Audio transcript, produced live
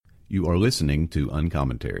You are listening to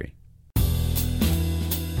Uncommentary. So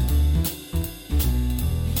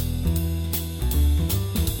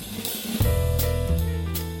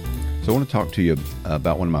I want to talk to you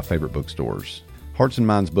about one of my favorite bookstores. Hearts and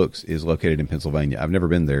Minds Books is located in Pennsylvania. I've never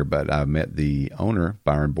been there, but I've met the owner,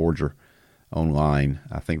 Byron Borger, online,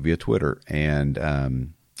 I think via Twitter. And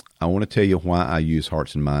I want to tell you why I use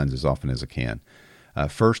Hearts and Minds as often as I can.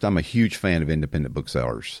 First, I'm a huge fan of independent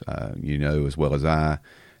booksellers. You know as well as I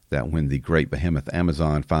that when the great behemoth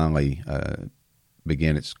Amazon finally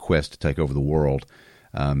began its quest to take over the world,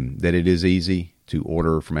 that it is easy to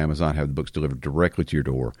order from Amazon, have the books delivered directly to your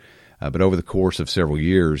door. But over the course of several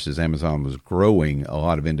years, as Amazon was growing, a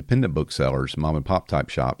lot of independent booksellers, mom-and-pop type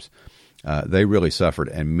shops, they really suffered,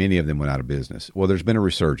 and many of them went out of business. Well, there's been a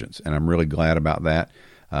resurgence, and I'm really glad about that.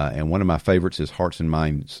 And one of my favorites is Hearts and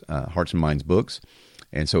Minds Books.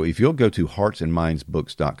 And so if you'll go to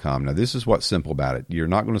heartsandmindsbooks.com, now this is what's simple about it. You're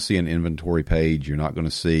not going to see an inventory page. You're not going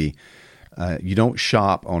to see, you don't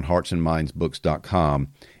shop on heartsandmindsbooks.com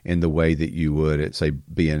in the way that you would at, say,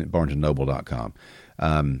 barnesandnoble.com.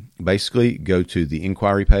 Basically, go to the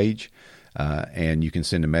inquiry page, and you can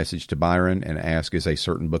send a message to Byron and ask, is a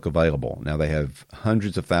certain book available? Now, they have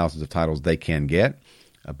hundreds of thousands of titles they can get,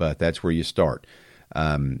 but that's where you start.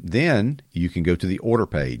 Then you can go to the order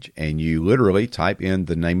page, and you literally type in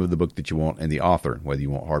the name of the book that you want and the author, whether you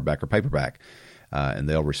want hardback or paperback, and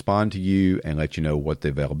they'll respond to you and let you know what the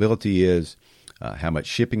availability is, how much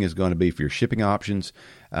shipping is going to be for your shipping options.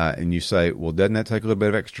 And you say, well, doesn't that take a little bit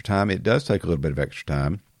of extra time? It does take a little bit of extra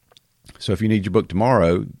time. So if you need your book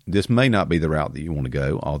tomorrow, this may not be the route that you want to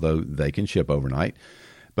go, although they can ship overnight.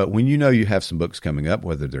 But when you know you have some books coming up,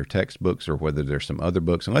 whether they're textbooks or whether there's some other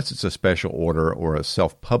books, unless it's a special order or a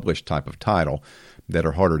self-published type of title that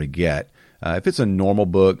are harder to get, if it's a normal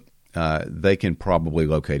book, they can probably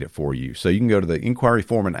locate it for you. So you can go to the inquiry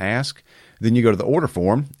form and ask. Then you go to the order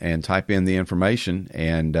form and type in the information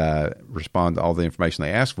and respond to all the information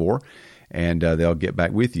they ask for, and they'll get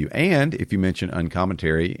back with you. And if you mention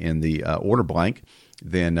Uncommentary in the order blank,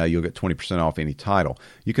 then you'll get 20% off any title.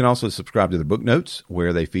 You can also subscribe to the book notes,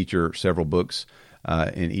 where they feature several books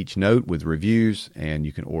in each note with reviews, and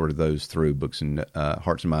you can order those through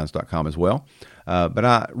heartsandminds.com as well. But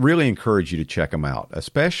I really encourage you to check them out,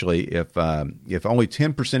 especially if only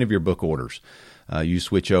 10% of your book orders you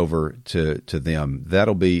switch over to them.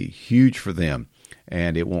 That'll be huge for them,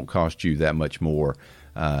 and it won't cost you that much more.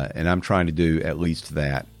 And I'm trying to do at least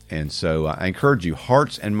that. And so I encourage you,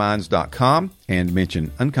 heartsandminds.com, and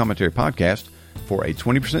mention Uncommentary Podcast for a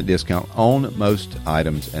 20% discount on most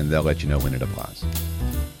items, and they'll let you know when it applies.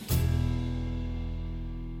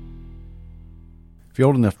 If you're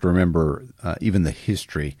old enough to remember even the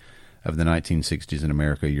history of the 1960s in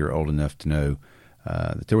America, you're old enough to know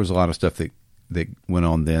that there was a lot of stuff that went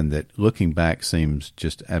on then that, looking back, seems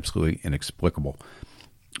just absolutely inexplicable.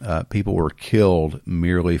 People were killed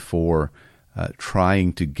merely for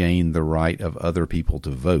trying to gain the right of other people to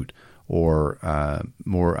vote, or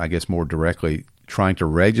more directly, trying to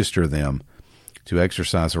register them to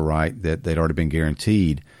exercise a right that they'd already been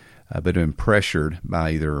guaranteed, but had been pressured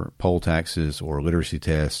by either poll taxes or literacy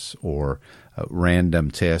tests or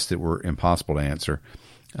random tests that were impossible to answer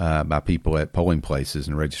by people at polling places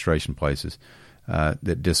and registration places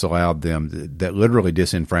that disallowed them, that literally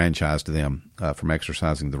disenfranchised them from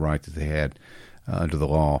exercising the right that they had under the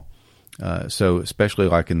law. So especially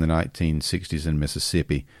like in the 1960s in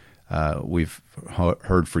Mississippi, we've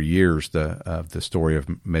heard for years the story of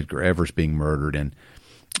Medgar Evers being murdered, and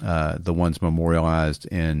the ones memorialized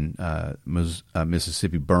in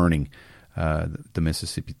Mississippi burning, the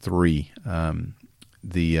Mississippi 3,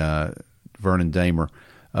 the Vernon Dahmer,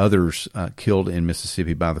 others killed in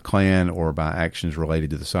Mississippi by the Klan or by actions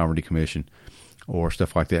related to the Sovereignty Commission or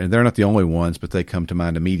stuff like that. And they're not the only ones, but they come to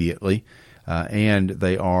mind immediately. And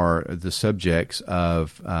they are the subjects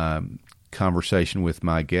of conversation with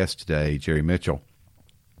my guest today, Jerry Mitchell.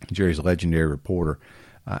 Jerry's a legendary reporter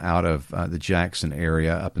out of the Jackson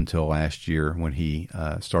area up until last year, when he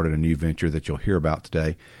started a new venture that you'll hear about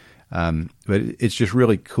today. But it's just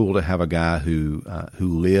really cool to have a guy who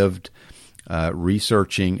lived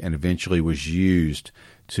researching and eventually was used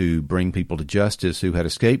to bring people to justice who had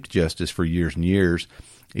escaped justice for years and years,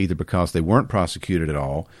 either because they weren't prosecuted at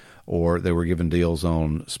all, or they were given deals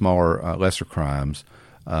on smaller, lesser crimes,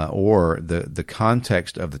 or the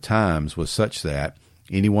context of the times was such that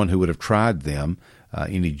anyone who would have tried them,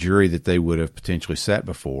 any jury that they would have potentially sat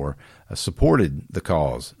before, supported the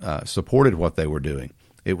cause, supported what they were doing.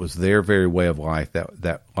 It was their very way of life,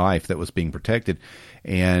 that life that was being protected.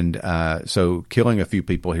 And so killing a few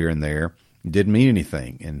people here and there didn't mean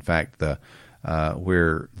anything. In fact, the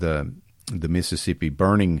where the Mississippi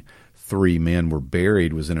burning 3 men were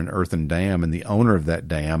buried was in an earthen dam, and the owner of that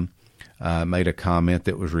dam made a comment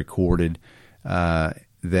that was recorded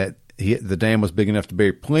that the dam was big enough to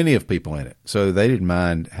bury plenty of people in it. So they didn't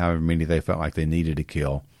mind however many they felt like they needed to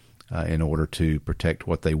kill in order to protect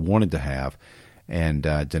what they wanted to have and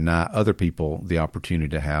deny other people the opportunity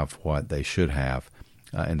to have what they should have.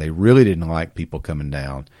 And they really didn't like people coming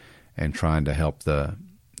down and trying to help the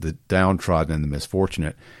downtrodden and the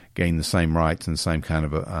misfortunate gain the same rights and the same kind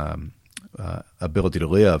of ability to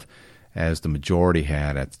live as the majority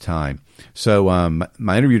had at the time. So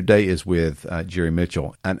my interview today is with Jerry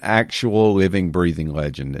Mitchell, an actual living, breathing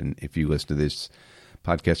legend. And if you listen to this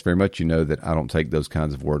podcast very much, you know that I don't take those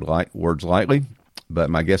kinds of words lightly. But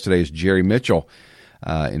my guest today is Jerry Mitchell,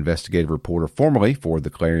 investigative reporter formerly for the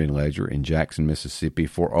Clarion Ledger in Jackson, Mississippi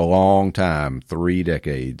for a long time, 3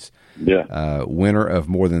 decades. Yeah. Winner of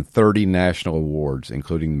more than 30 national awards,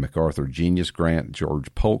 including the MacArthur Genius Grant,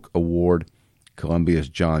 George Polk Award, Columbia's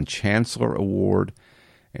John Chancellor Award,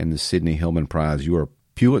 and the Sidney Hillman Prize. You were a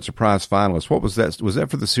Pulitzer Prize finalist. What was that? Was that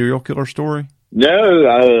for the serial killer story? No,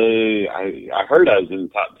 I heard I was in the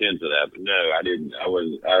top 10 for that, but no, I didn't. I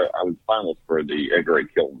was finalist for the Edgar A.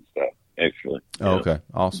 Kilton stuff, actually. Oh, okay,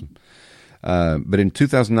 awesome. But in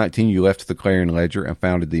 2019, you left the Clarion Ledger and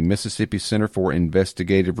founded the Mississippi Center for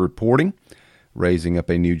Investigative Reporting, raising up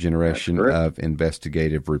a new generation of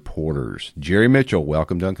investigative reporters. Jerry Mitchell,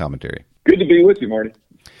 welcome to Uncommentary. Good to be with you, Marty.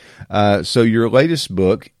 So your latest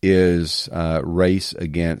book is Race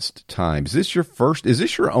Against Time. Is this your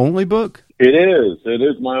only book? It is. It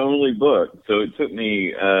is my only book. So it took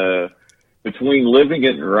me, between living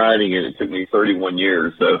it and writing it, it took me 31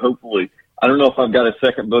 years. So hopefully, I don't know if I've got a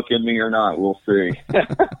second book in me or not. We'll see.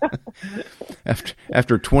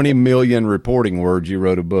 After 20 million reporting words, you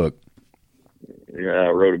wrote a book. Yeah, I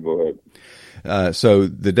wrote a book. So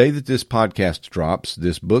the day that this podcast drops,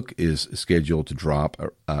 this book is scheduled to drop.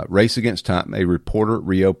 Race Against Time, a reporter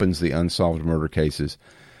reopens the unsolved murder cases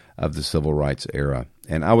of the civil rights era.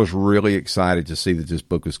 And I was really excited to see that this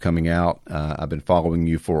book was coming out. I've been following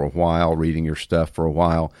you for a while, reading your stuff for a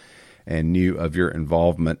while, and knew of your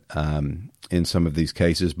involvement in some of these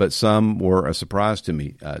cases, but some were a surprise to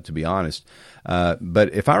me, to be honest.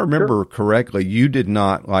 But if I remember correctly, you did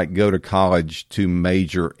not go to college to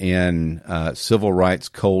major in civil rights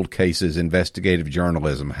cold cases, investigative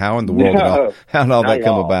journalism. How in the world how did all that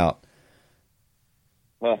come about?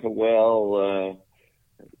 What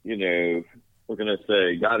can I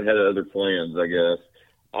say? God had other plans, I guess.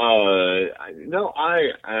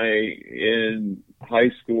 In high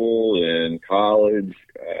school and college,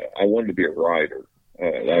 I wanted to be a writer.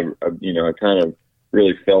 I kind of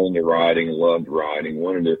really fell into writing, loved writing,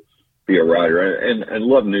 wanted to be a writer, and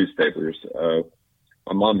loved newspapers.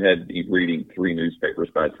 My mom had me reading 3 newspapers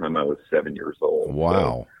by the time I was 7 years old. Wow.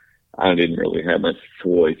 So I didn't really have much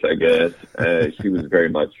choice, I guess. She was very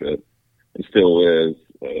much, and still is,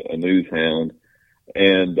 a news hound.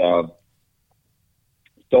 And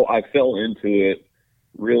so I fell into it,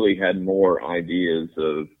 really had more ideas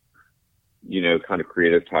of, kind of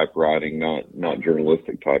creative type writing, not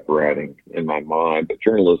journalistic type writing in my mind, but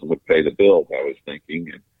journalism would pay the bills, I was thinking.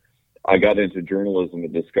 And I got into journalism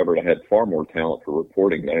and discovered I had far more talent for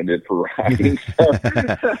reporting than I did for writing. So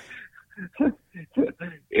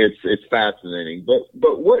it's fascinating.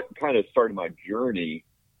 But what kind of started my journey,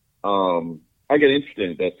 I got interested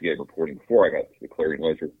in investigative reporting before I got to the Clarion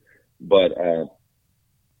Ledger. But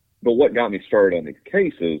what got me started on these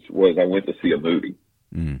cases was I went to see a movie,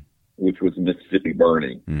 which was Mississippi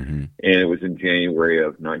Burning. And it was in January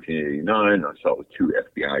of 1989. I saw it with 2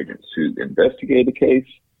 FBI agents who investigated the case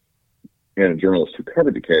and a journalist who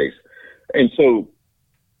covered the case. And so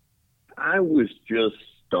I was just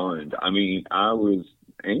stunned. I mean, I was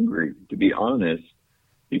angry, to be honest,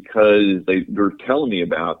 because they were telling me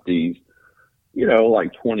about these,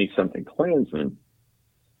 20-something Klansmen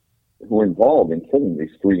who were involved in killing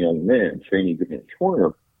these 3 young men, Cheney, and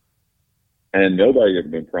Schwerner, and nobody had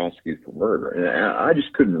been prosecuted for murder. And I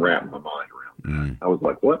just couldn't wrap my mind around that. I was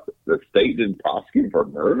like, what? The state didn't prosecute for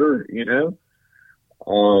murder, And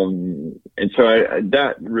so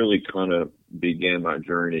that really kind of began my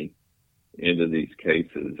journey into these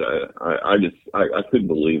cases. I couldn't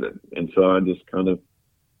believe it. And so I just kind of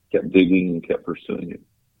kept digging and kept pursuing it.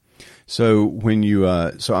 So when you,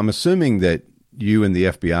 so I'm assuming that you and the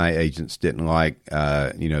FBI agents didn't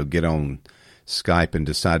get on Skype and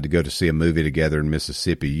decide to go to see a movie together in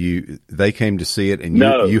Mississippi. They came to see it, and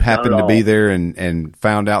you happened to be there and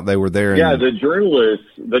found out they were there. Yeah, the journalist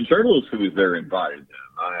who was there invited them.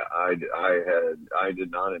 I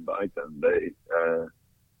did not invite them.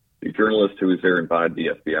 the journalist who was there invited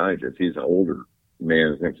the FBI agents. He's an older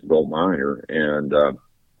man. His name's Bill Miner, and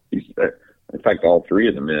he's in fact all three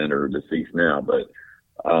of the men are deceased now. But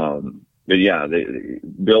yeah,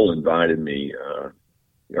 Bill invited me.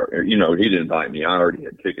 You know, he didn't invite me. I already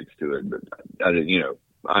had tickets to it, but I didn't. You know,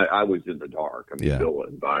 I was in the dark. I mean, Bill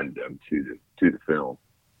invited them to the film.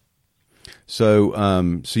 So,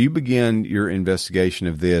 so you began your investigation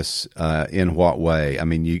of this in what way? I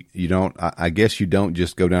mean, you don't. I guess you don't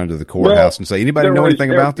just go down to the courthouse and say, "Anybody know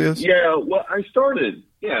anything about this?" Yeah, well, I started.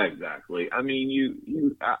 Yeah, exactly. I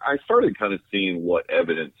mean, I started kind of seeing what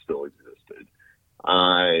evidence still existed.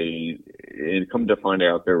 And come to find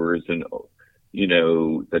out, there was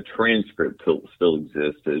the transcript still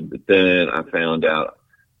existed, but then I found out,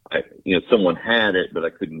 someone had it, but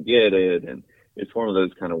I couldn't get it, and it's one of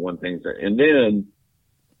those kind of things. And then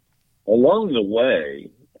along the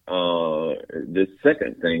way, the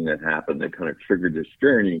second thing that happened that kind of triggered this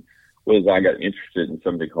journey was I got interested in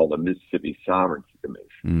something called the Mississippi Sovereignty Commission.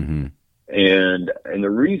 Mm-hmm. And the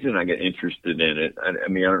reason I get interested in it, I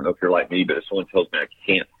mean, I don't know if you're like me, but if someone tells me I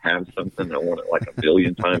can't have something, I want it like a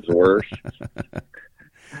billion times worse.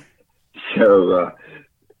 So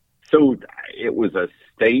it was a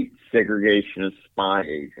state segregationist spy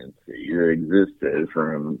agency that existed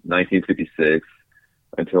from 1956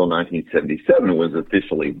 until 1977. It was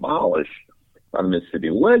officially abolished by the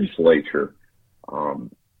Mississippi legislature. And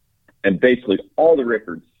basically all the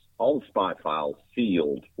records, all the spy files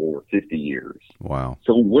sealed for 50 years. Wow.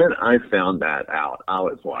 So when I found that out, I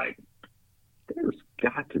was like, there's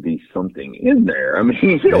got to be something in there. I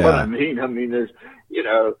mean, you know what I mean? I mean, there's, you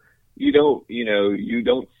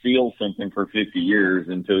don't seal something for 50 years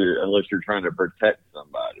unless you're trying to protect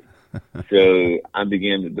somebody. So I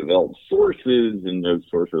began to develop sources, and those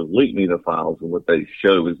sources leaked me the files, and what they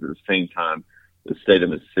showed was at the same time the state of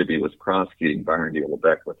Mississippi was prosecuting Byron D.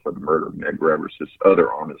 LeBecqua for the murder of Medgar Evers. This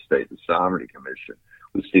other arm of the state, the Sovereignty Commission,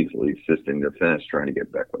 was secretly assisting the defense trying to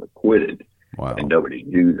get Becqua acquitted. Wow. And nobody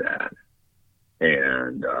knew that.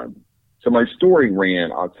 And so my story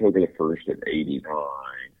ran October the 1st of 89.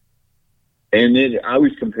 And then I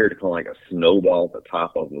was compared to kind of like a snowball at the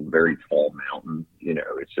top of a very tall mountain. You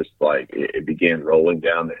know, it's just like it began rolling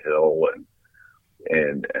down the hill,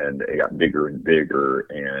 and it got bigger and bigger.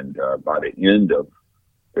 And by the end of,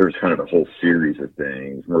 there was kind of a whole series of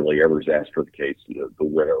things. Merle Evers asked for the case, the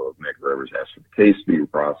widow of Medgar Evers asked for the case to be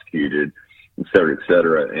prosecuted, et cetera, et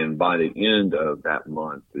cetera. And by the end of that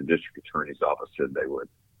month, the district attorney's office said they would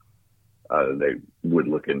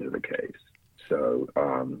look into the case. So,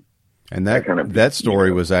 and that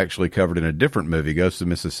story was actually covered in a different movie, Ghost of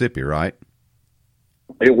Mississippi, right?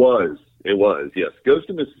 It was, yes. Ghost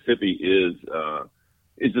of Mississippi is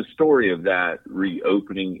a story of that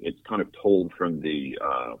reopening. It's kind of told from the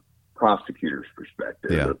prosecutor's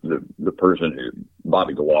perspective, the person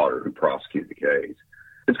Bobby DeWater, who prosecuted the case.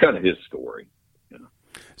 It's kind of his story. You know?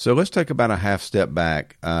 So let's take about a half step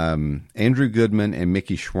back. Andrew Goodman and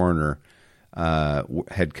Mickey Schwerner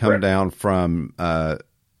had come down from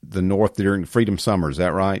the north during Freedom Summer. Is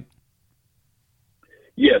that right?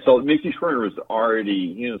 Yeah, so Mickey Schwerner was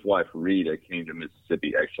already, he and his wife Rita came to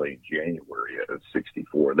Mississippi actually in January of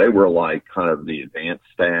 64. They were like kind of the advanced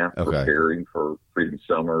staff preparing for Freedom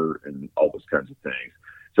Summer and all those kinds of things.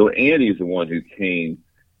 So Andy's the one who came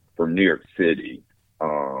from New York City.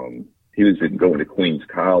 He was going to Queens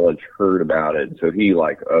College, heard about it. And so he,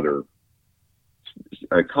 like other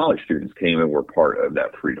college students, came and were part of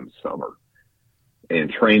that Freedom Summer and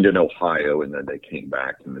trained in Ohio, and then they came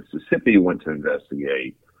back to Mississippi, went to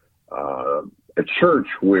investigate a church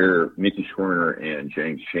where Mickey Schwerner and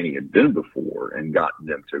James Chaney had been before and gotten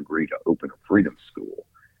them to agree to open a freedom school.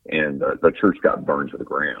 And the church got burned to the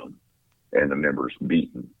ground and the members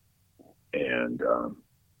beaten. And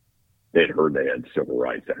they'd heard they had civil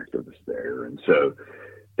rights activists there. And so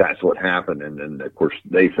that's what happened. And then, of course,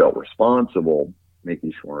 they felt responsible,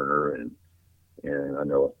 Mickey Schwerner, and I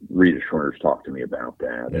know Rita Schwerner's talked to me about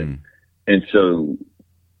that. And so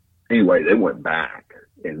anyway, they went back,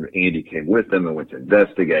 and Andy came with them and went to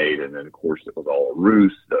investigate. And then, of course, it was all a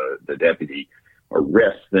ruse. The deputy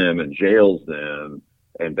arrests them and jails them,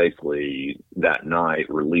 and basically that night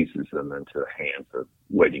releases them into the hands of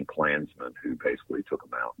waiting Klansmen who basically took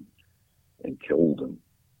them out and killed them.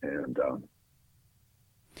 And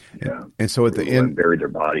and so at the end, buried their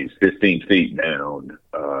bodies 15 feet down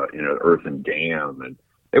in an earthen dam, and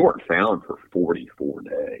they weren't found for 44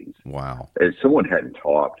 days. Wow! If someone hadn't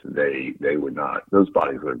talked, they would not; those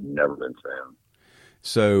bodies would have never been found.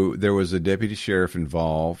 So there was a deputy sheriff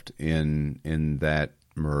involved in that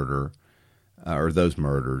murder, or those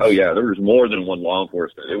murders. Oh yeah, there was more than one law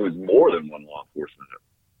enforcement. It was more than one law enforcement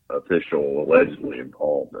official allegedly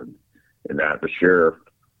involved in that. The sheriff,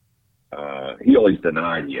 he always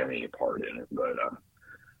denied he had any part in it, but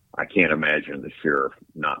I can't imagine the sheriff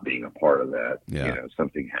not being a part of that. Yeah. You know,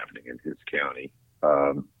 something happening in his county,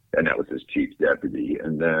 and that was his chief deputy.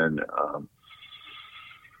 And then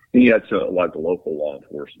he had like the local law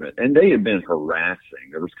enforcement, and they had been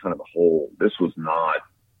harassing. There was kind of a whole. This was not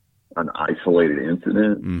an isolated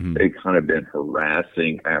incident. Mm-hmm. They kind of been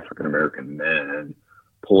harassing African American men,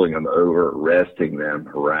 pulling them over, arresting them,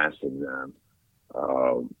 harassing them,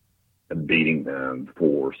 and beating them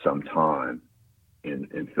for some time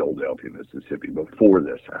in Philadelphia, Mississippi, before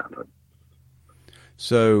this happened.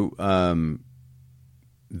 So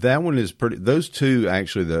that one is pretty. Those two,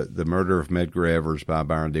 actually, the murder of Medgar Evers by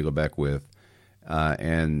Byron D. LeBeckwith,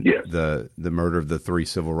 and Yes. the murder of the three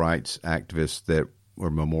civil rights activists that were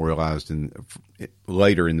memorialized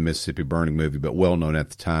later in the Mississippi Burning movie, but well known at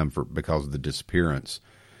the time because of the disappearance.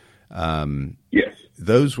 Yes.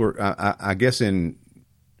 Those were, I guess, in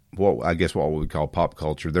what we would call pop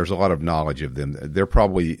culture. There's a lot of knowledge of them. They're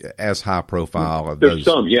probably as high profile. There's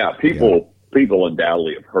some, yeah. People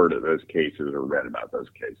undoubtedly have heard of those cases or read about those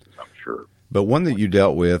cases, I'm sure. But one that you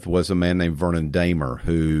dealt with was a man named Vernon Damer,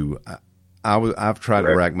 who I've tried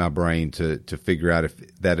to rack my brain to figure out if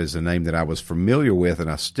that is a name that I was familiar with,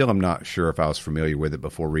 and I still am not sure if I was familiar with it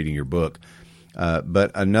before reading your book.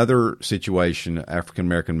 But another situation, African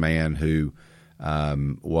American man who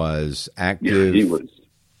was active. Yeah,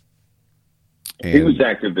 he was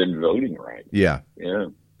active in voting rights. Yeah. Yeah.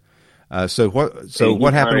 So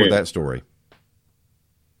what happened with that story?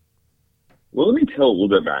 Well, let me tell a little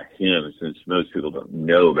bit about him, since most people don't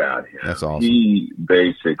know about him. That's awesome. He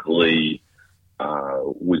basically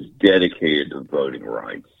was dedicated to voting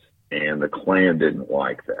rights, and the Klan didn't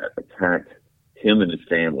like that. Attacked him and his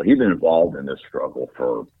family. He'd been involved in this struggle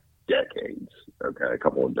for decades. Okay, a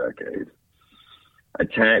couple of decades.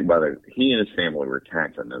 He and his family were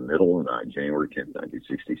attacked in the middle of the night, January 10th,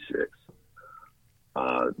 1966.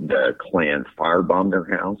 The Klan firebombed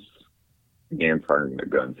their house, began firing their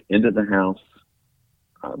guns into the house.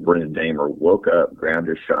 Brennan Damer woke up, grabbed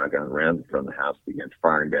his shotgun, ran from the house, began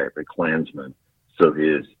firing back at the Klansmen so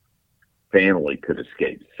his family could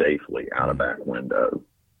escape safely out a back window.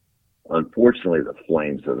 Unfortunately, the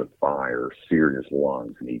flames of the fire seared his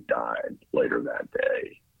lungs, and he died later that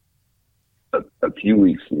day. A few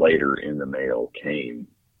weeks later, in the mail came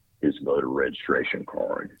his voter registration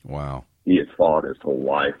card. Wow. He had fought his whole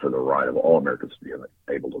life for the right of all Americans to be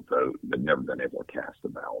able to vote, but never been able to cast a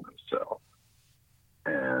ballot himself.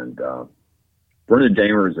 And Vernon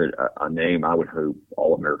Damer is a name I would hope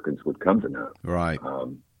all Americans would come to know. Right.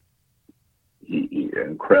 He an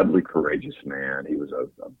incredibly courageous man. He was a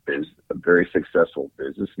very successful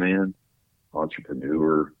businessman,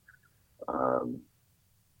 entrepreneur, an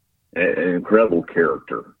incredible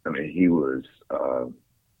character. I mean, he was.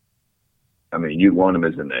 You'd want him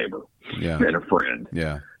as a neighbor, and a friend.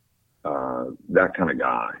 Yeah. That kind of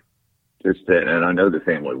guy. And I know the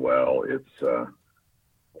family well. It's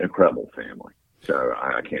incredible family. So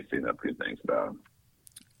I can't say enough good things about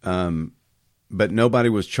him. But nobody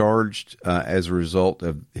was charged as a result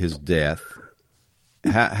of his death.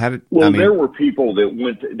 There were people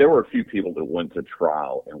that there were a few people that went to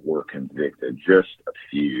trial and were convicted, just a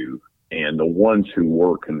few. And the ones who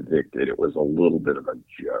were convicted, it was a little bit of a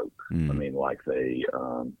joke. I mean, like the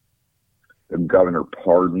governor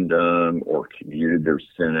pardoned them or commuted their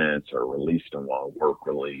sentence or released them on work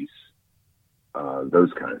release.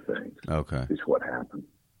 Those kind of things. Okay. Is what happened.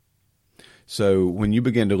 So when you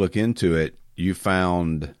began to look into it, you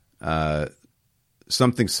found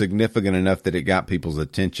something significant enough that it got people's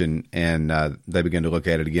attention, and they began to look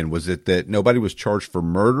at it again. Was it that nobody was charged for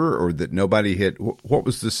murder, or that nobody hit? What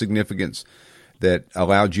was the significance that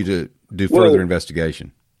allowed you to do further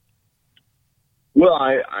investigation? Well,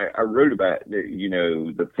 I wrote about,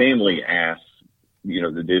 the family asked,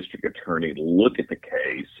 the district attorney to look at the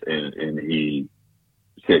case, and he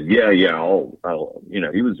said, I'll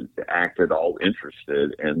he was acted all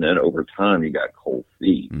interested, and then over time he got cold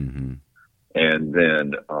feet. Mm-hmm. And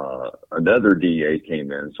then another DA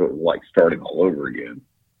came in, so it was like starting all over again.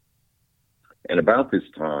 And about this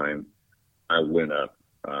time, I went up,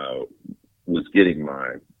 I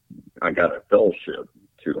got a fellowship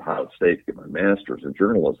to Ohio State to get my master's in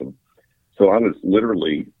journalism. So I was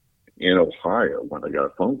literally in Ohio when I got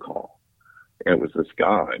a phone call. And it was this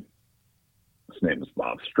guy. His name was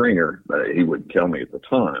Bob Stringer, but he wouldn't tell me at the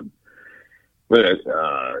time. But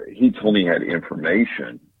he told me he had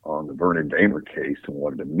information on the Vernon Damer case and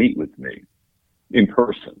wanted to meet with me in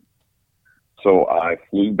person. So I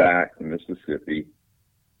flew back to Mississippi,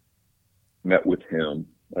 met with him,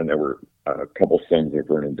 and there were a couple sons of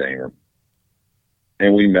Vernon Damer.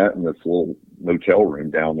 And we met in this little motel room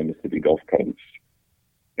down the Mississippi Gulf Coast.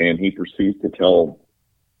 And he proceeds to tell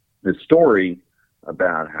the story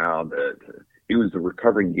about how that he was a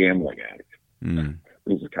recovering gambling addict. Mm.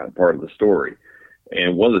 This is kind of part of the story.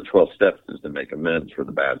 And one of the 12 steps is to make amends for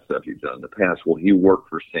the bad stuff you've done in the past. Well, he worked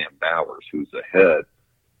for Sam Bowers, who's the head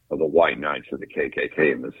of the White Knights of the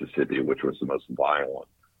KKK in Mississippi, which was the most violent,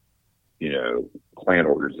 Klan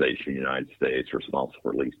organization in the United States, responsible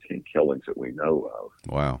for at least 10 killings that we know of.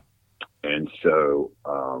 Wow. And so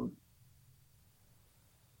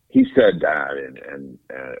he said that and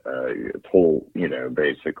told,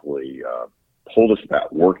 basically told us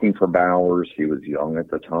about working for Bowers. He was young at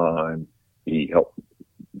the time. He helped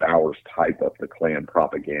Bowers type up the Klan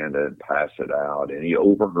propaganda and pass it out. And he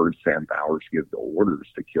overheard Sam Bowers give the orders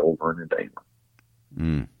to kill Vernon Damer.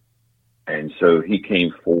 Mm. And so he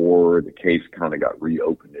came forward. The case kind of got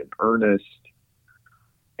reopened in earnest.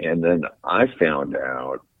 And then I found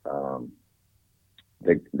out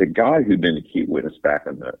the guy who'd been a key witness back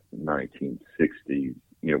in the 1960s,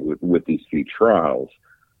 with these few trials,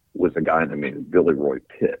 was a guy named Billy Roy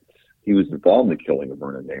Pitts. He was involved in the killing of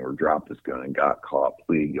Vernon Damer, dropped his gun and got caught,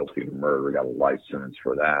 pleaded guilty to murder, got a life sentence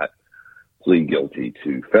for that, pleaded guilty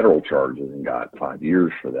to federal charges and got 5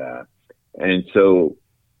 years for that. And so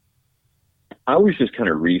I was just kind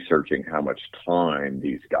of researching how much time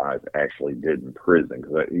these guys actually did in prison.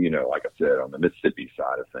 Because, like I said, on the Mississippi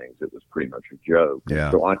side of things, it was pretty much a joke. Yeah.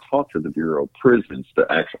 So I talked to the Bureau of Prisons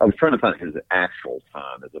I was trying to find his actual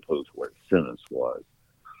time as opposed to what his sentence was.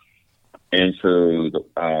 And so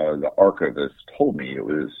the archivist told me he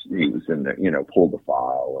was in there, pulled the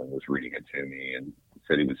file and was reading it to me and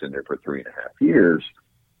said he was in there for 3.5 years.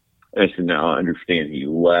 And I said, now I understand he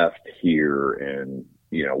left here and,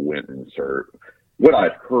 went and served. What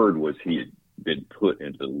I've heard was he had been put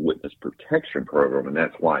into the witness protection program, and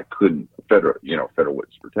that's why I couldn't, federal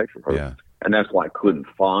witness protection program. Yeah. And that's why I couldn't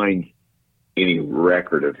find any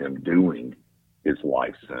record of him doing his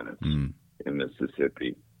life sentence in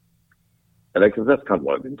Mississippi. And because that's kind of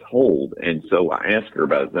what I've been told. And so I asked her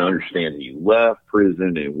about it. I understand he left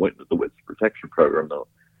prison and went to the witness protection program, though.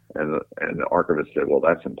 And the archivist said, well,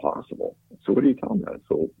 that's impossible. So what are you talking about?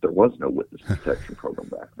 So there was no witness protection program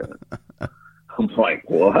back then. I'm like,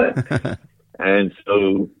 what? And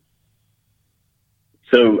so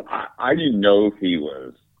I didn't know if he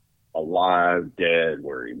was alive, dead,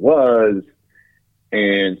 where he was.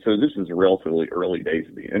 And so this is relatively early days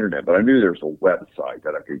of the internet, but I knew there was a website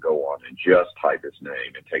that I could go on and just type his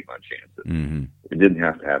name and take my chances. Mm-hmm. It didn't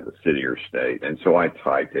have to have the city or state. And so I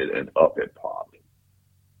typed it and up it popped.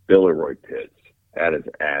 Billy Roy Pitts had his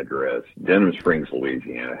address, Denham Springs,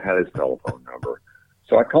 Louisiana, had his telephone number.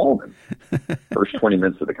 So I called him. First 20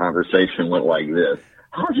 minutes of the conversation went like this.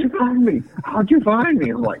 How'd you find me? How'd you find me?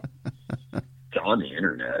 I'm like, it's on the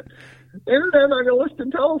internet. Internet, I can list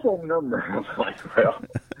the telephone number. I was like, well,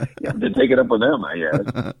 you have to take it up with them, I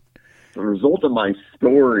guess. The result of my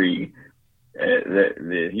story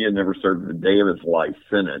that he had never served a day of his life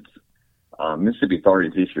sentence, Mississippi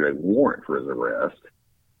authorities issued a warrant for his arrest.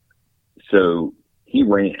 So he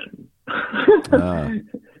ran.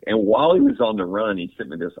 And while he was on the run, he sent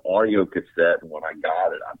me this audio cassette. And when I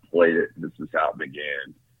got it, I played it. This is how it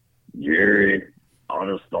began. Jerry, I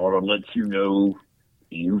just thought I'd let you know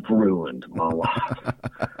you've ruined my life.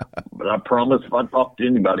 But I promise if I talk to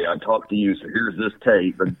anybody, I talk to you. So here's this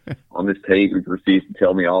tape. And on this tape, he proceeds to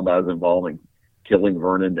tell me all about his involvement killing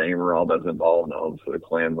Vernon Damer, all about his involvement in the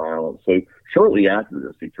Klan violence. So shortly after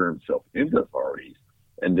this, he turned himself into authorities.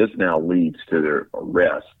 And this now leads to their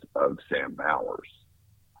arrest of Sam Bowers.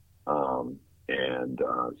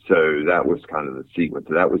 So that was kind of the sequence.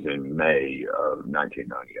 That was in May of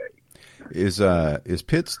 1998. Is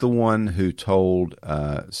Pitts the one who told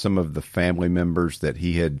some of the family members that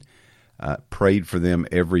he had prayed for them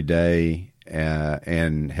every day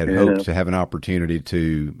and had hoped to have an opportunity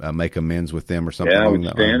to make amends with them or something? Yeah, I was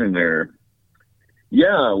standing there.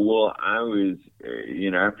 Yeah, well, I was,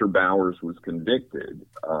 after Bowers was convicted,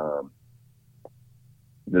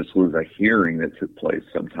 this was a hearing that took place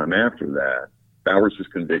sometime after that. Bowers was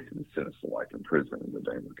convicted and sentenced to life in prison in the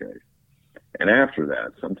Damer case. And after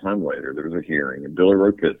that, sometime later, there was a hearing, and Billy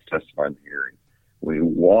Roy Pitts testified in the hearing.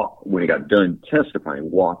 When he got done testifying, he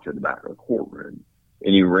walked to the back of the courtroom,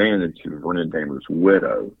 and he ran into Vernon Damer's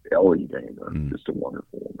widow, Ellie Damer, just a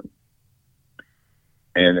wonderful woman.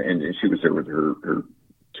 And she was there with her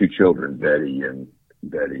two children, Betty and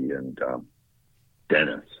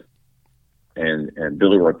Dennis. And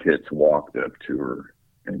Billy Roy Pitts walked up to her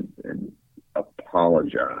and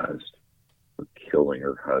apologized for killing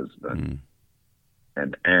her husband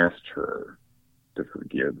and asked her to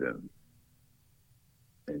forgive him.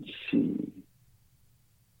 And she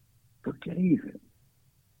forgave him.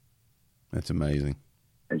 That's amazing.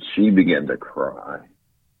 And she began to cry.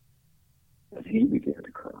 And he began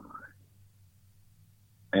to cry.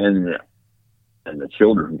 And the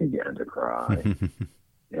children began to cry.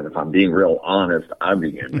 And if I'm being real honest, I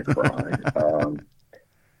began to cry.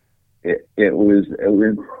 It was an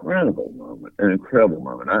incredible moment, an incredible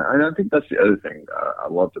moment. And I think that's the other thing I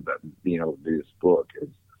loved about being able to do this book is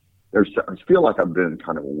I feel like I've been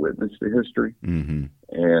kind of a witness to history and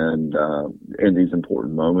in these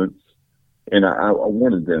important moments. And I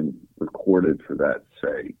wanted them recorded for that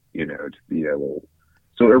sake, to be able,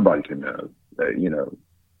 so everybody can know that,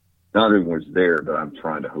 not everyone was there, but I'm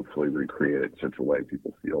trying to hopefully recreate it in such a way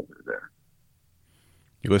people feel they're there.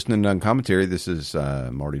 You're listening to Uncommentary. This is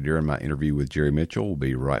Marty Duren, my interview with Jerry Mitchell. We'll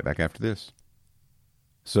be right back after this.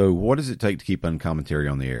 So what does it take to keep Uncommentary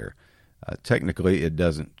on the air? Technically, it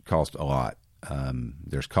doesn't cost a lot.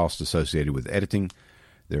 There's costs associated with editing.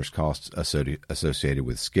 There's costs associated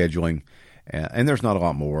with scheduling. And there's not a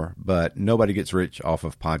lot more, but nobody gets rich off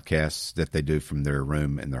of podcasts that they do from their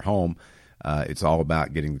room and their home. It's all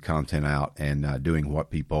about getting the content out and doing what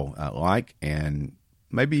people like and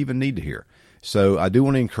maybe even need to hear. So I do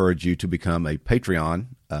want to encourage you to become a Patreon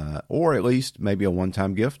or at least maybe a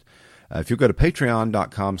one-time gift. If you go to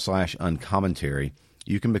patreon.com/uncommentary,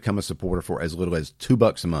 you can become a supporter for as little as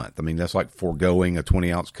 $2 a month. I mean, that's like foregoing a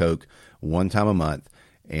 20-ounce Coke one time a month,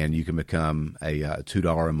 and you can become a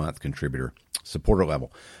 $2 a month contributor, supporter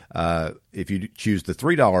level. If you choose the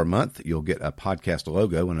 $3 a month, you'll get a podcast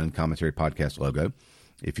logo, an Uncommentary podcast logo.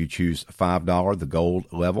 If you choose $5, the gold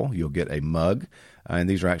level, you'll get a mug, and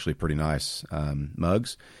these are actually pretty nice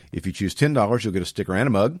mugs. If you choose $10, you'll get a sticker and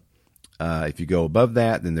a mug. If you go above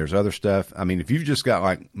that, then there's other stuff. I mean, if you've just got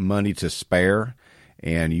like money to spare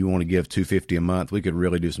and you want to give $250 a month, we could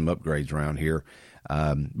really do some upgrades around here.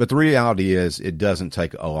 But the reality is it doesn't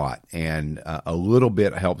take a lot, and a little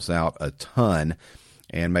bit helps out a ton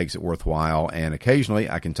and makes it worthwhile. And occasionally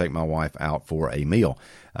I can take my wife out for a meal.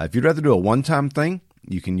 If you'd rather do a one-time thing,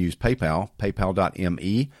 you can use PayPal,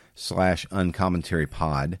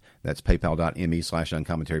 paypal.me/uncommentary-pod. That's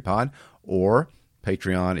paypal.me/uncommentary-pod. Or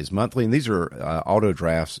Patreon is monthly, and these are auto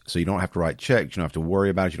drafts, so you don't have to write checks. You don't have to worry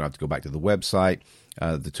about it. You don't have to go back to the website.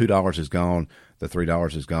 The $2 is gone. The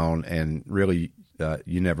 $3 is gone, and really,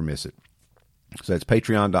 you never miss it. So that's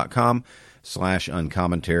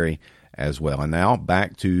patreon.com/uncommentary as well. And now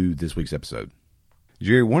back to this week's episode.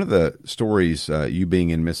 Jerry, one of the stories, you being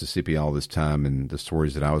in Mississippi all this time, and the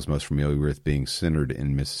stories that I was most familiar with being centered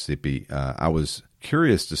in Mississippi, I was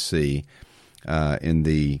curious to see in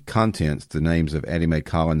the contents the names of Addie Mae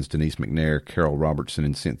Collins, Denise McNair, Carol Robertson,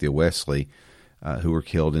 and Cynthia Wesley, who were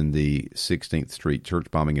killed in the 16th Street church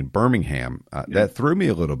bombing in Birmingham. That threw me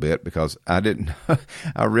a little bit because I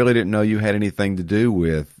really didn't know you had anything to do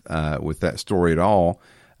with that story at all.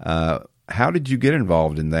 How did you get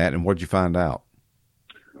involved in that, and what did you find out?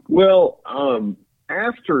 Well,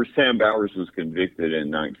 after Sam Bowers was convicted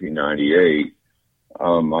in 1998,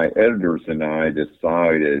 my editors and I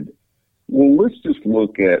decided, well, let's just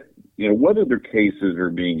look at, what other cases are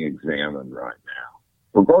being examined right now.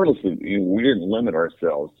 Regardless of, we didn't limit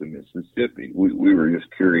ourselves to Mississippi. We were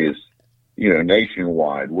just curious,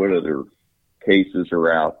 nationwide, what other cases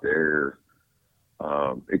are out there,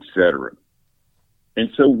 et cetera.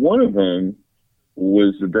 And so one of them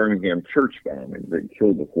was the Birmingham church bombing that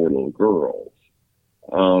killed the 4 little girls,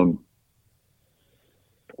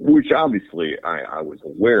 which obviously I was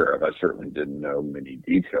aware of. I certainly didn't know many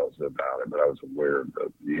details about it, but I was aware of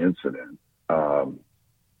the incident,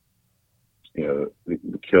 the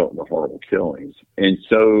horrible killings. And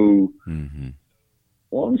so,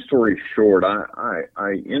 long story short, I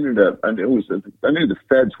ended up, I knew the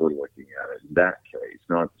feds were looking at it in that case,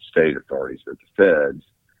 not the state authorities, but the feds.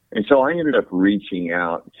 And so I ended up reaching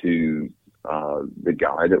out to the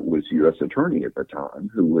guy that was U.S. attorney at the time,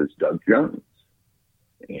 who was Doug Jones.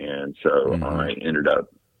 And so I ended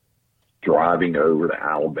up driving over to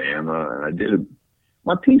Alabama, and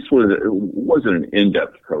my piece wasn't an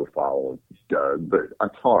in-depth profile of Doug, but I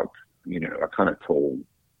talked, I kind of told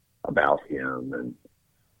about him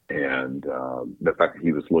and the fact that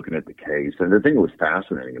he was looking at the case. And the thing that was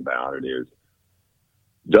fascinating about it is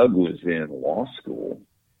Doug was in law school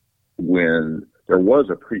when there was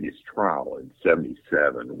a previous trial in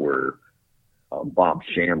 1977 where Bob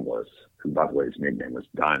Chambliss, who, by the way, his nickname was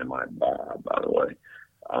Dynamite Bob, by the way,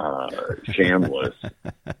 Chambliss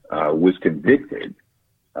was convicted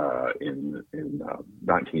in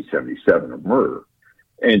 1977 of murder.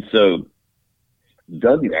 And so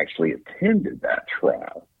Doug had actually attended that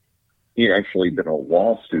trial. He had actually been a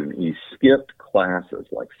law student. He skipped classes,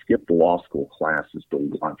 like skipped law school classes to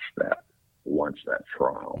watch that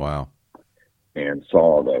trial. Wow. And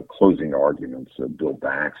saw the closing arguments of Bill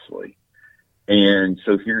Baxley. And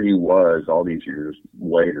so here he was all these years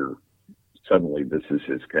later. Suddenly this is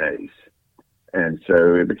his case. And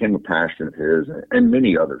so it became a passion of his and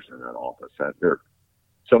many others in that office. There are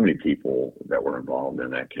so many people that were involved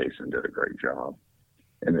in that case and did a great job.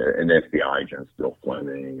 And the FBI agents, Bill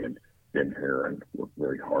Fleming and Ben Heron, worked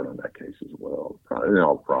very hard on that case as well. And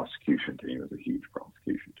the prosecution team was a huge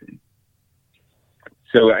prosecution team.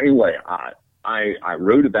 So anyway, I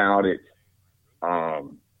wrote about it,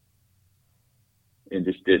 and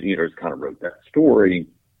just did, just kind of wrote that story.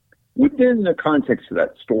 Within the context of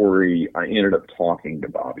that story, I ended up talking to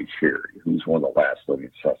Bobby Cherry, who's one of the last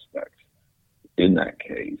living suspects in that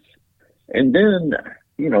case. And then,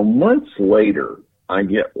 months later, I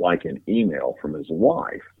get like an email from his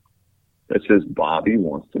wife that says, Bobby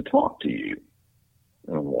wants to talk to you.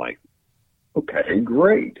 And I'm like, okay,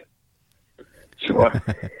 great. So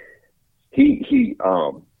he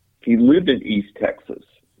lived in East Texas,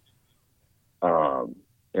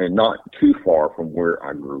 and not too far from where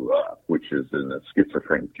I grew up, which is in the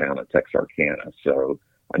schizophrenic town of Texarkana. So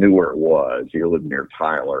I knew where it was. He lived near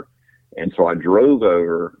Tyler. And so I drove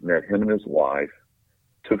over, met him and his wife,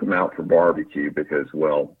 took him out for barbecue because,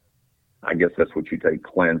 well, I guess that's what you take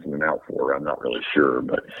Klansmen out for. I'm not really sure.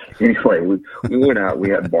 But anyway, we went out, we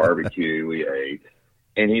had barbecue, we ate.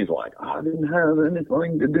 And he's like, I didn't have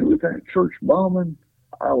anything to do with that church bombing.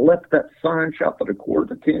 I left that sign shop at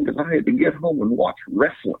 9:45 because I had to get home and watch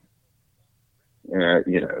wrestling.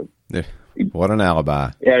 What an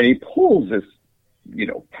alibi. And he pulls this,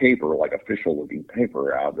 paper, like official looking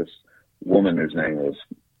paper out. This woman whose name was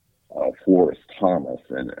Florence Thomas.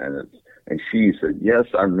 And she said, yes,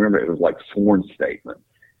 I remember. It was like sworn statement,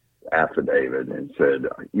 affidavit, and said,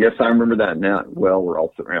 yes, I remember that now. Well, we're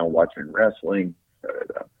all sitting around watching wrestling.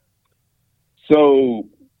 So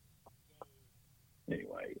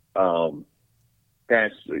anyway,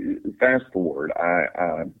 fast forward,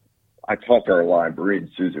 I talked to our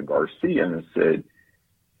librarian, Susan Garcia, and said,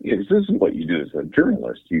 this is what you do as a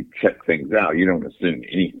journalist. You check things out. You don't assume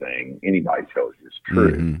anything anybody tells you is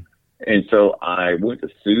true. Mm-hmm. And so I went to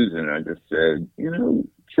Susan and I just said,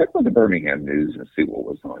 check with the Birmingham News and see what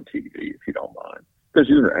was on TV, if you don't mind. Because,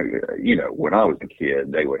 when I was a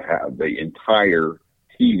kid, they would have the entire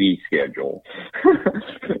TV schedule.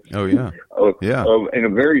 Oh, yeah. In a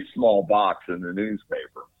very small box in the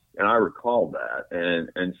newspaper. And I recall that.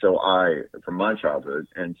 And so from my childhood,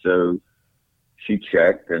 and so she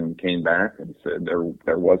checked and came back and said there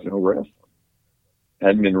was no wrestling.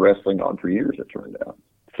 Hadn't been wrestling on for years, it turned out.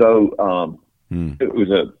 So it was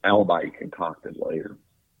an alibi concocted later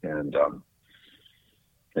and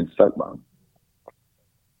stuck by him.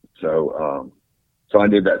 So I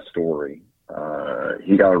did that story.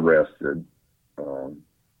 He got arrested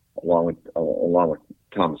along with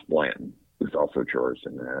Thomas Blanton, who's also charged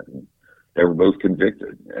in that. And they were both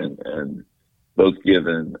convicted and both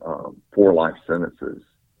given 4 life sentences,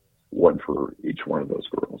 one for each one of those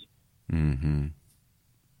girls. Mm-hmm.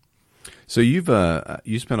 So you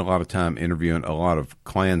spent a lot of time interviewing a lot of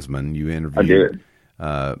Klansmen. You interviewed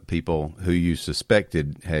people who you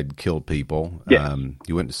suspected had killed people. Yes.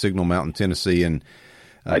 You went to Signal Mountain, Tennessee, and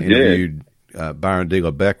interviewed Byron D.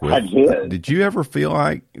 LeBeckwith. I did. Did you ever feel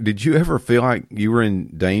like you were in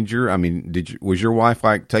danger? I mean, was your wife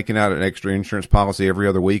like taking out an extra insurance policy every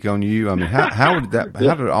other week on you? I mean, how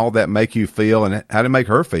did all that make you feel, and how did it make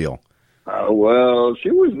her feel? Well,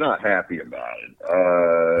 she was not happy about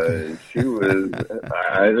it. She was,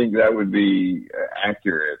 I think that would be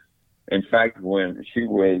accurate. In fact, when it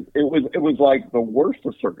was like the worst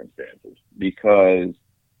of circumstances because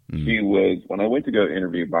she was, when I went to go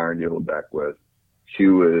interview Byron D. LeBeckwith, she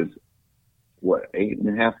was,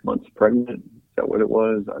 8.5 months pregnant? Is that what it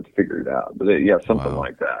was? I'd figure it out. But something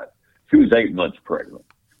like that. She was 8 months pregnant.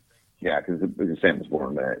 Yeah, because Sam was born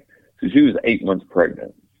in May. So she was 8 months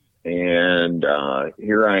pregnant. And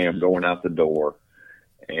here I am going out the door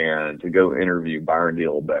and to go interview Byron D.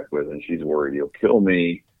 LeBeckwith, and she's worried he'll kill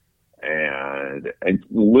me. And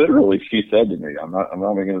literally she said to me, I'm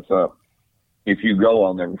not making this up, if you go,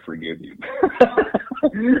 I'll never forgive you.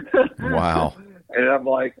 Wow. And I'm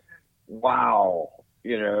like, wow,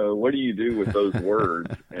 what do you do with those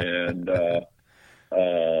words? And, but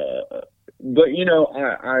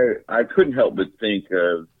I couldn't help but think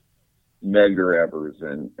of Medgar Evers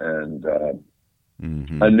and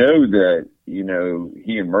mm-hmm. I know that, he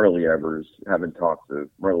and Myrlie Evers, having talked to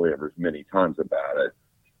Myrlie Evers many times about it,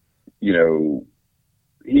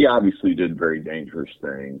 he obviously did very dangerous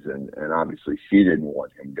things, and obviously she didn't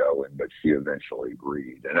want him going, but she eventually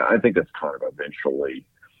agreed. And I think that's kind of eventually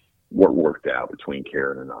what worked out between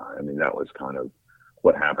Karen and I. I mean, that was kind of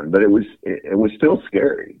what happened, but it was still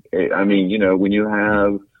scary. I mean, you know, when you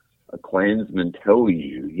have a Klansman tell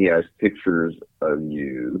you he has pictures of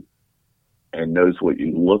you and knows what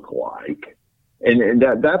you look like, and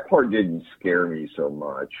that part didn't scare me so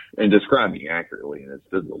much, and describe me accurately in its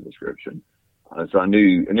physical description. So I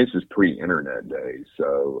knew, and this is pre-internet days,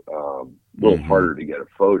 so a little harder to get a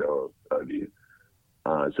photo of you.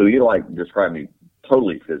 So he described me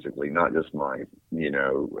totally physically, not just my,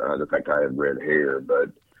 the fact I had red hair,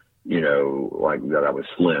 but, like that I was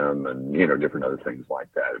slim and, different other things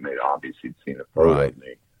like that. It made obvious he'd seen a photo of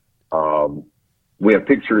me. We have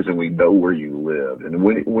pictures and we know where you lived. And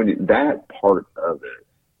that part of it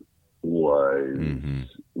was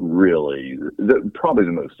really probably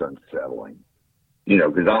the most unsettling,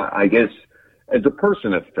 because I guess as a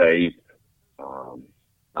person of faith,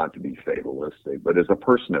 not to be fatalistic, but as a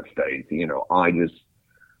person of faith, I just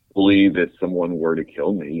believe if someone were to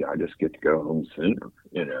kill me, I just get to go home sooner.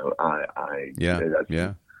 That's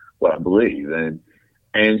what I believe.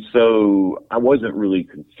 And so I wasn't really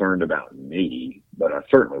concerned about me, but I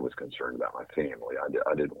certainly was concerned about my family. I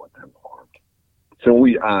didn't want them harmed. So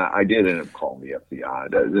I did end up calling the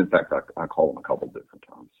FBI. In fact, I called them a couple different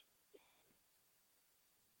times.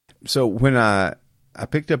 So when I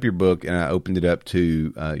picked up your book and I opened it up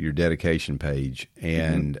to your dedication page,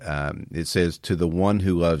 and it says, "To the one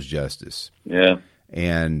who loves justice." Yeah.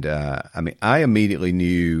 And I immediately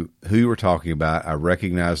knew who you were talking about. I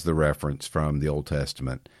recognized the reference from the Old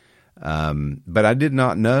Testament. But I did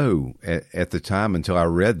not know at the time, until I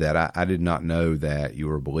read that, I did not know that you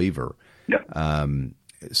were a believer. Yeah.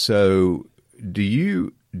 So do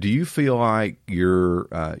you feel like your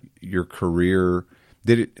career,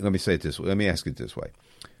 let me say it this way. Let me ask it this way.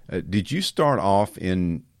 Did you start off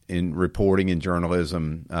in reporting and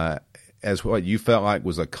journalism as what you felt like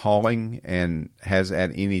was a calling, and has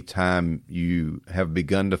at any time you have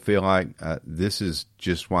begun to feel like this is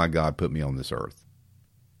just why God put me on this earth?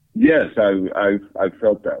 Yes, I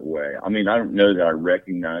felt that way. I mean, I don't know that I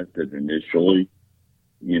recognized it initially,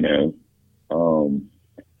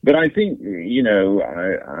 but I think,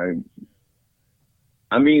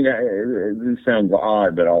 I mean, this sounds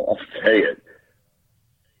odd, but I'll say it.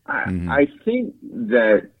 I think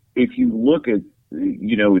that if you look at,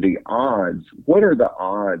 the odds, what are the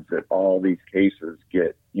odds that all these cases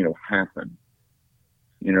get, happen?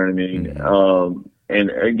 You know what I mean? And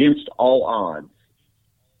against all odds.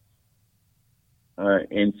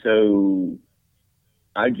 And so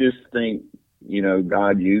I just think,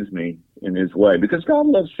 God used me in his way, because God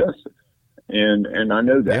loves justice. And I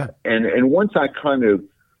know that. Yeah. And once I kind of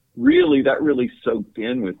that really soaked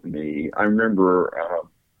in with me, I remember,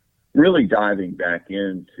 really diving back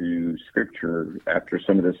into scripture after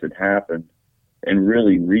some of this had happened, and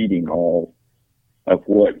really reading all of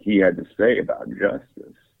what he had to say about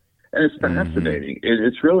justice. And it's fascinating.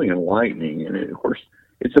 It's really enlightening. And of course,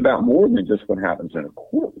 it's about more than just what happens in a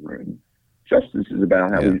courtroom. Justice is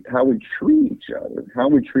about how we treat each other, how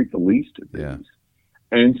we treat the least of these. Yeah.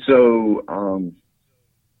 And so,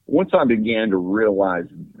 once I began to realize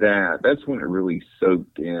that's when it really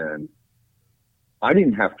soaked in. I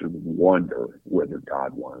didn't have to wonder whether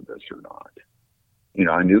God wanted this or not.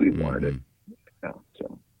 I knew he wanted it. Yeah,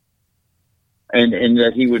 so, and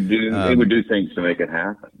that he would do things to make it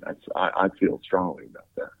happen. I feel strongly about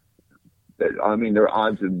that. I mean, their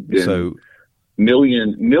odds have been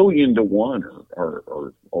million to one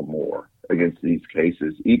or more against these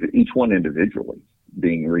cases, each one individually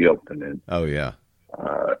being reopened, and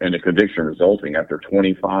and a conviction resulting after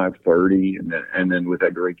 25, 30, and then with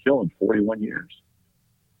Edgar A. Killen, 41 years.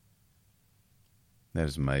 That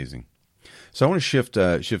is amazing. So I want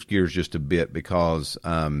to shift gears just a bit, because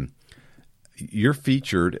you're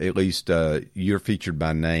featured, at least you're featured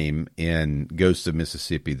by name in Ghosts of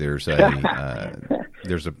Mississippi. There's a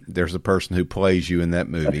person who plays you in that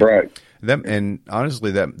movie. That's right. And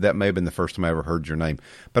honestly, that may have been the first time I ever heard your name.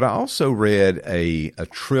 But I also read a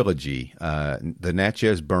trilogy, the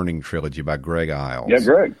Natchez Burning trilogy by Greg Iles. Yeah,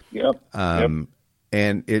 Greg. Yep.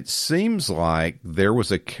 And it seems like there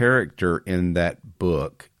was a character in that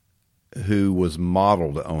book who was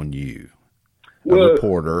modeled on you, a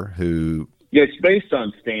reporter who... Yeah, it's based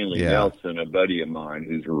on Stanley Nelson, a buddy of mine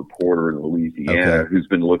who's a reporter in Louisiana, who's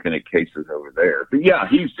been looking at cases over there. But yeah,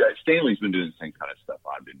 Stanley's been doing the same kind of stuff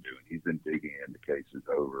I've been doing. He's been digging into cases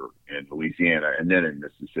over in Louisiana and then in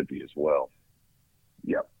Mississippi as well.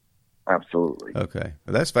 Yep. Absolutely. Okay.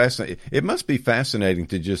 Well, that's fascinating. It must be fascinating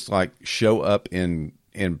to just show up in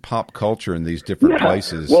in pop culture in these different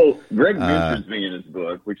places. Well, Greg mentions me in his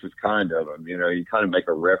book, which is kind of him. You know, you kind of make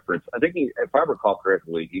a reference. I think if I recall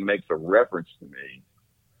correctly, he makes a reference to me,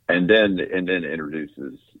 and then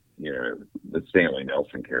introduces, you know, the Stanley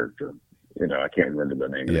Nelson character. You know, I can't remember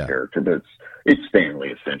the name of the character, but it's Stanley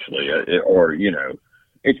essentially, or you know,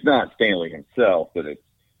 it's not Stanley himself, but it's,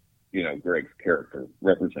 you know, Greg's character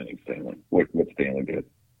representing Stanley. What Stanley did.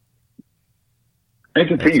 And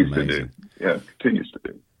continues to do. Yeah, continues to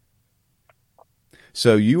do.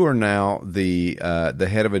 So you are now the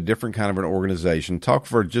head of a different kind of an organization. Talk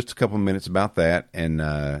for just a couple of minutes about that, and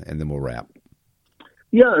then we'll wrap.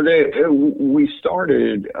 Yeah, we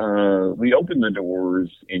started. We opened the doors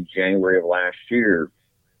in January of last year.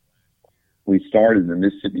 We started the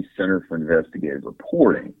Mississippi Center for Investigative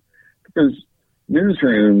Reporting because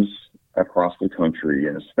newsrooms across the country,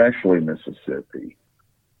 and especially Mississippi,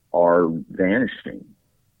 are vanishing.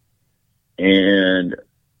 And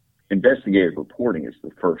investigative reporting is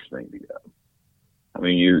the first thing to go. I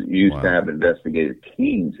mean, you used to have investigative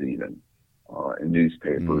teams even in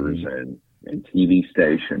newspapers and TV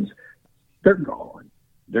stations. They're gone.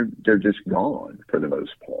 They're just gone for the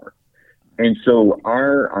most part. And so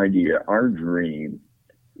our idea, our dream,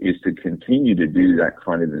 is to continue to do that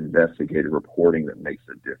kind of investigative reporting that makes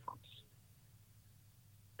a difference.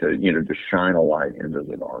 To shine a light into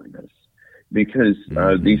the darkness, because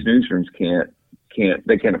these newsrooms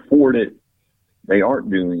can't afford it. They aren't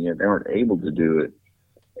doing it. They aren't able to do it.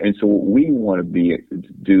 And so what we want to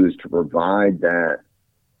do is to provide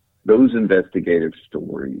those investigative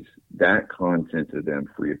stories, that content to them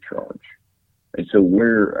free of charge. And so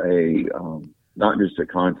we're not just a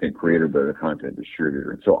content creator, but a content distributor.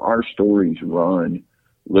 And so our stories run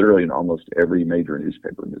literally in almost every major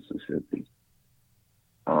newspaper in Mississippi.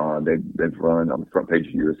 They've run on the front page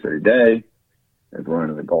of USA Today. They've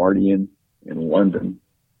run in The Guardian in London.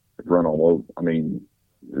 They've run all over. I mean,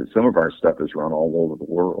 some of our stuff is run all over the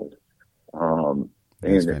world.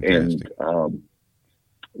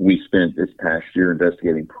 We spent this past year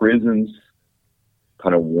investigating prisons,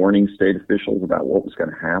 kind of warning state officials about what was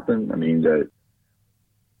going to happen. I mean, the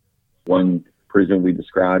one prison we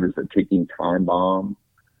described as a ticking time bomb,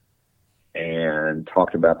 and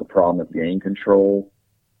talked about the problem of gang control.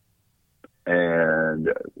 And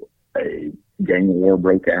a gang war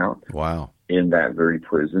broke out. Wow. In that very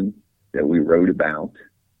prison that we wrote about,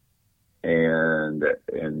 and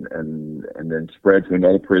then spread to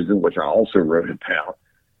another prison, which I also wrote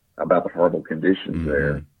about the horrible conditions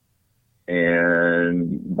there.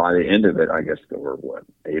 And by the end of it, I guess there were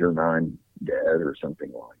 8 or 9 dead or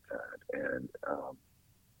something like that.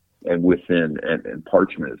 And within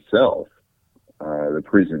Parchment itself, the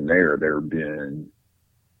prison there have been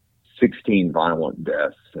 16 violent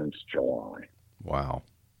deaths since July. Wow.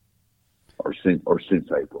 Or since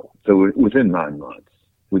April. So within 9 months.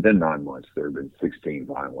 Within 9 months, there have been 16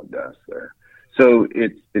 violent deaths there. So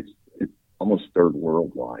it's almost third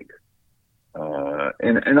world like.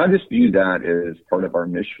 And I just view that as part of our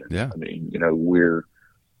mission. Yeah. I mean, you know, we're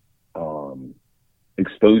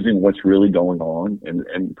exposing what's really going on,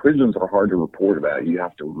 and prisons are hard to report about. You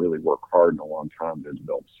have to really work hard and a long time to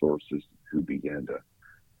develop sources who begin to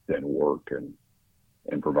then work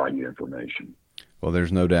and provide you information. Well,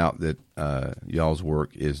 there's no doubt that y'all's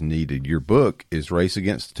work is needed. Your book is Race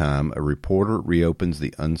Against Time, A Reporter Reopens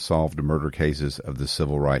the Unsolved Murder Cases of the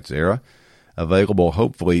Civil Rights Era. Available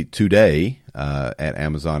hopefully today at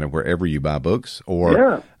Amazon and wherever you buy books,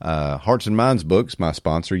 or Hearts and Minds Books, my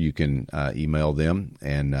sponsor. You can email them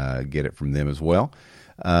and get it from them as well.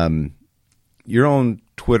 You're on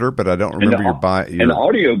Twitter, but I don't remember your bio. An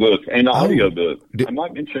audiobook. I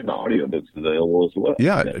might mention the audiobooks available as well.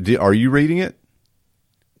 Yeah. Are you reading it?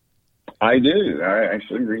 I do. I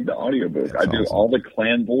actually read the audiobook. That's I do awesome. all the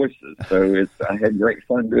clan voices, so I had great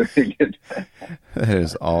fun doing it. That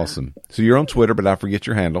is awesome. So you're on Twitter, but I forget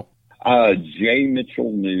your handle. J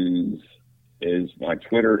Mitchell News is my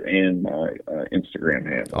Twitter and my Instagram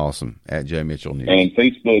handle. Awesome. At J Mitchell News. And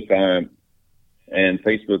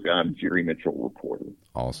Facebook, I'm Jerry Mitchell Reporter.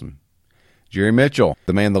 Awesome. Jerry Mitchell,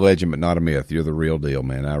 the man, the legend, but not a myth. You're the real deal,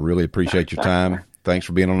 man. I really appreciate your time. Thanks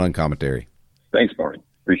for being on Uncommentary. Thanks, Barney.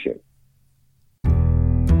 Appreciate it.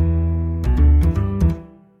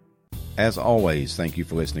 As always, thank you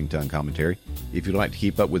for listening to Uncommentary. If you'd like to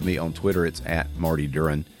keep up with me on Twitter, it's at Marty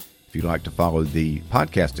Duran. If you'd like to follow the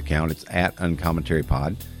podcast account, it's at Uncommentary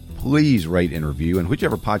Please rate and review, and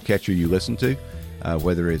whichever podcatcher you listen to,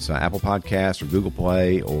 whether it's Apple Podcasts or Google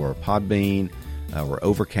Play or Podbean or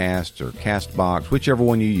Overcast or CastBox, whichever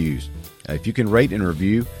one you use. If you can rate and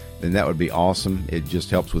review, then that would be awesome. It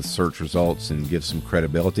just helps with search results and gives some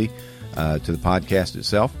credibility. to the podcast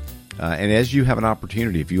itself. And as you have an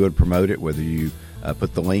opportunity, if you would promote it, whether you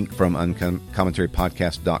put the link from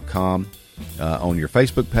uncommentarypodcast.com on your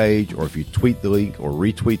Facebook page, or if you tweet the link or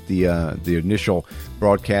retweet the initial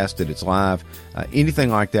broadcast that it's live, anything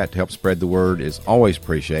like that to help spread the word is always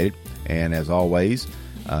appreciated. And as always,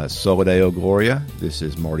 Soli Deo Gloria. This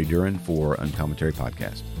is Marty Duren for Uncommentary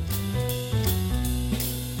Podcast.